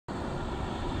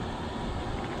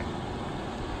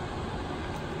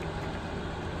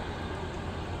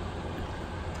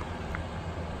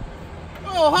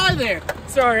Oh, hi there.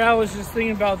 Sorry, I was just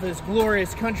thinking about this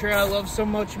glorious country I love so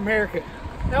much, America.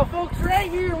 Now, folks,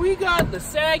 right here, we got the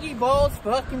Saggy Balls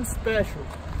fucking special.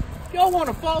 Y'all want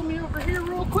to follow me over here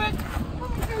real quick?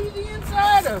 Let me show you the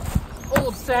inside of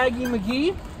old Saggy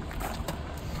McGee.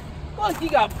 Look, you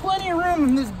got plenty of room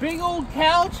in this big old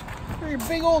couch for your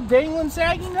big old dangling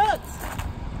saggy nuts.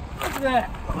 Look at that.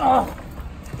 Oh,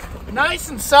 nice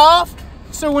and soft.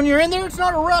 So when you're in there, it's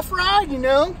not a rough ride, you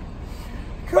know.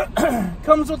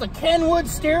 Comes with a Kenwood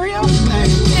stereo.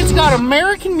 It's got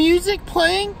American music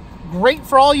playing. Great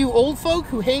for all you old folk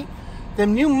who hate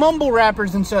them new mumble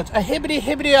rappers and such. A hibbity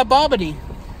hibbity a bobbity.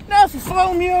 Now if you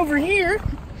follow me over here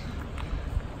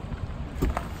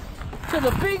to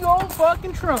the big old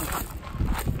fucking trunk.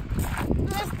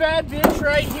 This bad bitch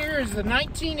right here is the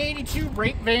 1982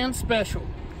 Break Van Special.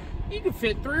 You can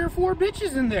fit 3 or 4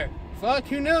 bitches in there. Fuck,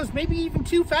 who knows? Maybe even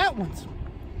 2 fat ones.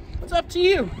 It's up to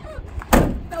you.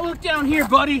 Now look down here,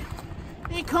 buddy.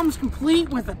 It comes complete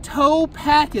with a tow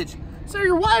package, so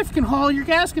your wife can haul your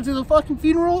casket to the fucking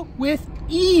funeral with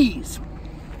ease.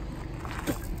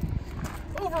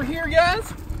 Over here,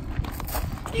 guys,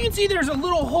 you can see there's a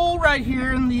little hole right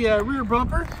here in the rear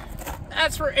bumper.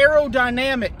 That's for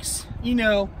aerodynamics, you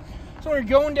know. So when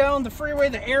you're going down the freeway,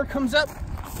 the air comes up,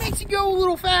 makes you go a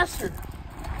little faster.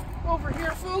 Over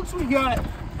here, folks, we got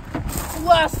the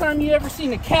last time you ever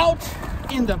seen a couch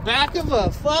in the back of a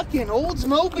fucking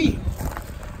Oldsmobile.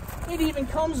 It even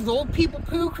comes with old people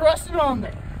poo crusted on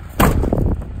there.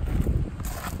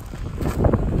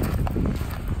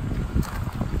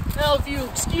 Now, if you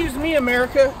excuse me,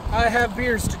 America, I have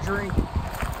beers to drink.